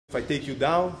If I take you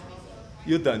down,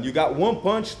 you're done. You got one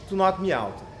punch to knock me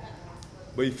out.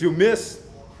 But if you miss,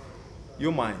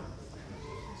 you're mine.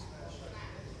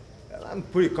 I'm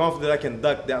pretty confident I can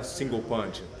duck that single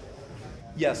punch.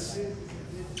 Yes.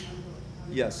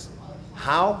 Yes.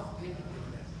 How?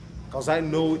 Because I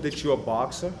know that you're a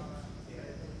boxer.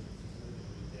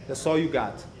 That's all you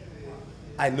got.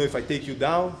 I know if I take you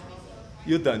down,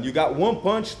 you're done. You got one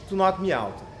punch to knock me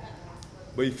out.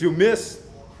 But if you miss,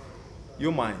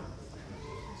 you're mine.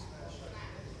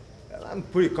 I'm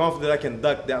pretty confident I can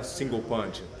duck that single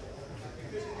punch.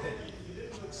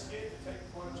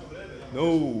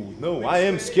 No, I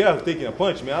am scared of taking a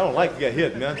punch, man. I don't like to get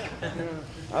hit, man.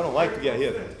 I don't like to get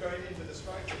hit.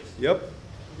 Yep.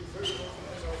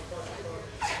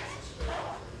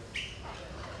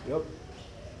 Yep.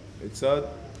 It's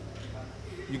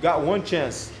you got one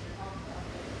chance.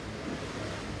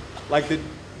 Like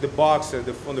the boxer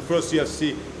on the first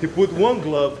UFC, he put one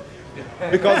glove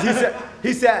because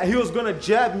he said he was gonna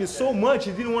jab me so much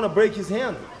he didn't want to break his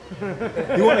hand.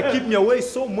 He wanted to keep me away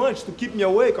so much to keep me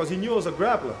away because he knew I was a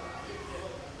grappler.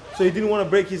 So he didn't want to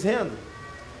break his hand.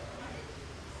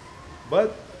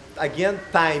 But again,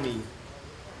 timing.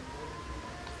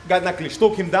 Got na clinch,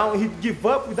 took him down, he give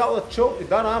up without a choke,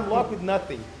 without an arm lock, with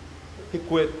nothing. He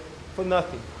quit for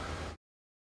nothing.